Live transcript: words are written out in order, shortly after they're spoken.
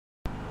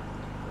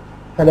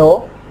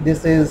Hello,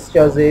 this is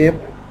Shazeb.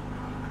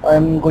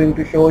 I'm going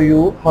to show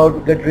you how to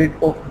get rid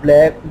of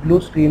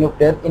blue screen of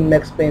death in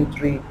Max Payne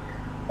 3.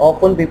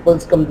 Often people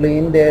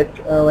complain that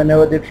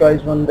whenever they try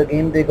to run the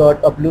game, they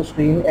got a blue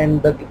screen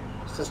and the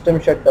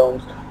system shut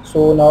down.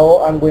 So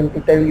now I'm going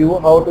to tell you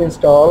how to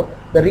install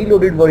the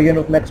reloaded version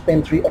of Max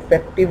Payne 3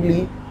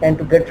 effectively and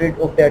to get rid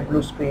of that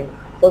blue screen.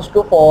 First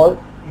of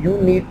all, you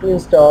need to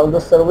install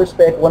the Service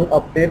Pack 1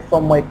 update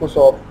from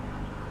Microsoft.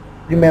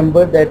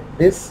 Remember that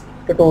this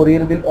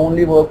tutorial will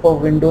only work for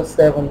Windows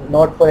 7,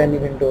 not for any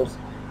Windows.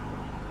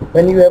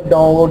 When you have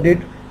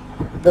downloaded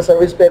the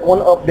Service Pack 1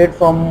 update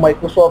from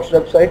Microsoft's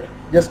website,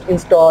 just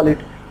install it.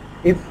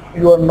 If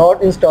you have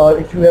not installed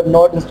it,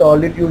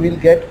 you will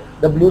get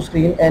the blue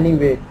screen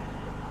anyway.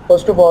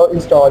 First of all,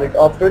 install it.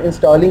 After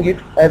installing it,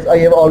 as I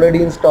have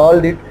already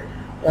installed it,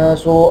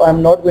 so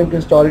I'm not going to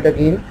install it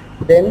again.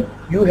 Then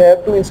you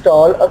have to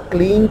install a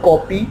clean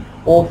copy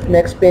of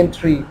Max Payne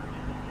 3.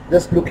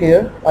 Just look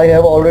here, I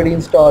have already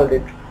installed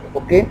it.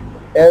 Okay,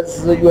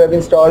 as you have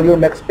installed your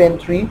Max Payne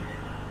 3,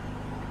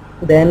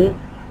 then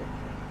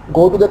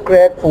go to the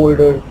crack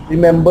folder.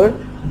 Remember,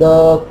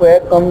 the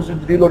crack comes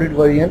with reloaded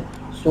version,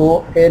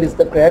 so here is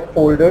the crack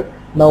folder.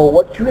 Now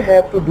what you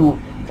have to do,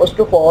 first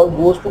of all,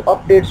 goes to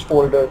updates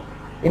folder.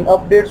 In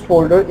updates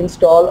folder,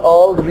 install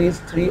all these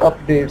 3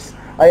 updates.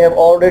 I have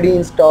already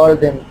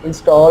installed them.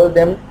 Install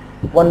them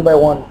one by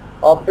one.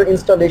 After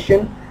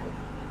installation,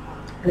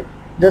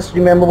 just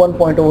remember one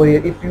point over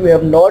here. If you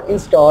have not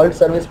installed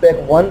Service Pack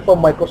 1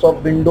 from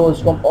Microsoft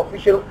Windows from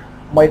official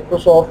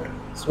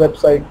Microsoft's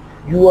website,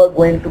 you are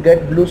going to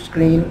get blue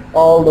screen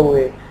all the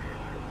way.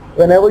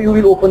 Whenever you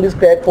will open this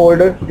crack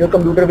folder, your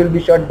computer will be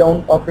shut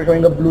down after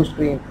showing a blue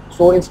screen.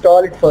 So install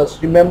it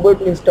first. Remember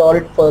to install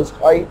it first.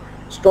 I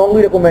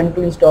strongly recommend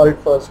to install it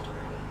first.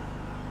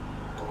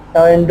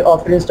 And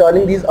after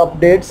installing these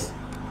updates,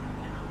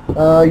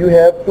 you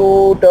have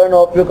to turn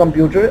off your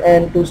computer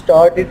and to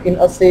start it in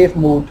a safe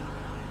mode.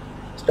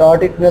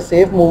 Start it in a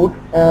safe mode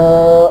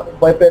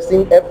by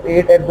pressing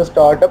F8 at the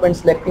startup and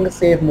selecting a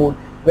safe mode.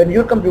 When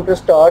your computer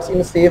starts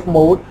in safe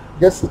mode,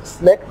 just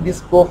select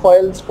this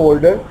profiles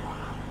folder,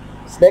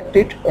 select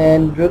it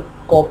and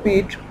copy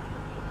it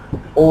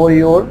over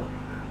your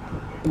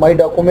My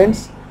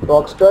Documents,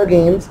 Rockstar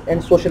Games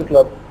and Social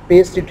Club.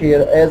 Paste it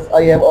here, as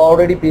I have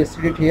already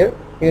pasted it here.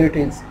 Here it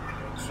is.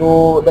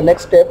 So the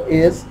next step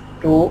is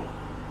to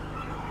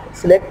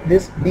select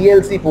this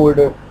DLC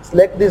folder.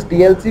 Select this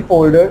DLC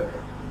folder,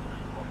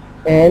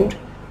 and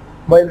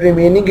while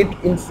remaining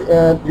in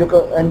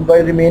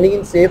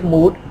safe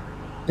mode,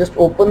 just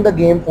open the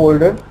game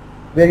folder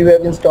where you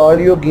have installed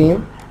your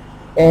game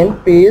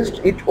and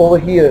paste it over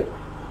here.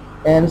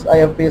 And I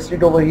have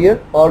pasted it over here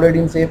already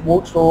in safe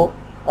mode, so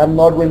I'm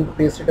not going to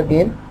paste it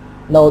again.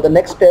 Now the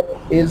next step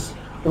is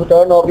to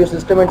turn off your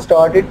system and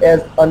start it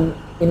as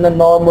in a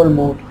normal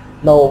mode.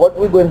 Now what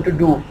we're going to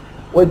do,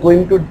 we're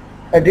going to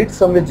edit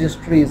some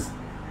registries.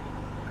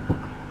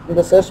 In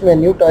the search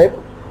menu, type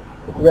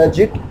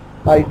regit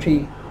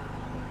IT,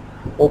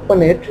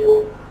 open it,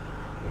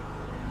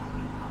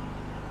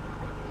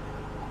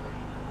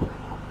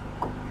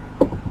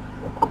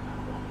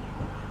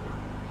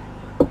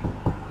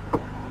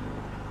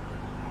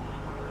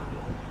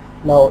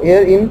 now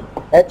here in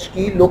H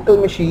key local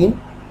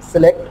machine,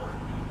 select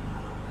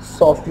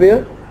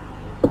software,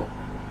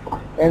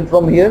 and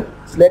from here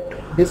select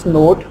this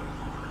node,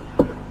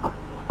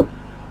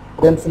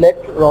 then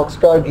select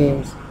Rockstar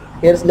Games.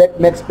 Here select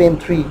Max Payne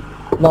 3.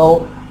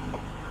 Now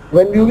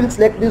when you will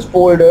select this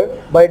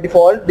folder, by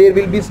default there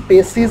will be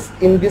spaces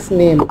in this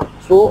name,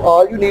 so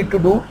all you need to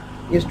do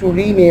is to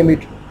rename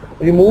it.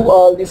 Remove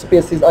all these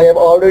spaces. I have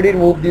already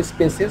removed these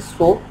spaces,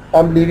 so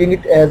I'm leaving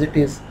it as it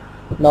is.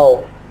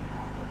 Now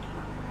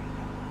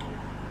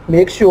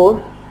make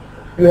sure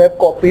you have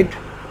copied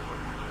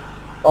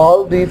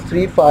all these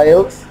 3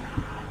 files.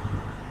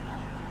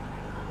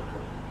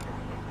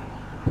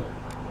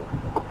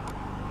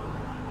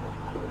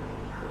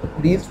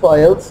 These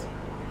files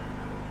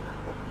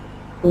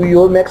to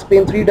your Max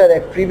Payne 3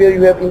 directory where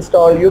you have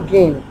installed your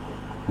game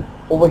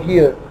over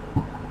here.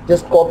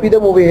 Just copy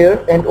them over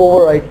here and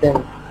overwrite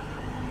them.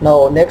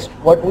 Now next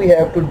what we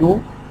have to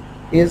do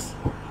is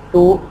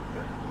to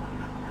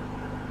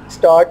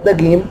start the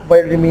game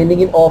while remaining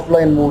in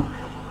offline mode.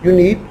 You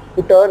need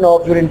to turn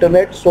off your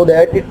internet so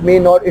that it may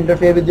not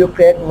interfere with your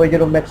cracked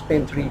version of Max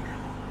Payne 3.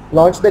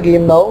 Launch the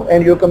game now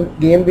and your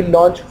game will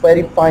launch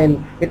very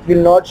fine. It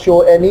will not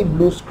show any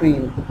blue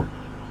screen.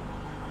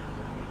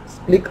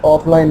 Click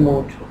offline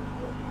mode.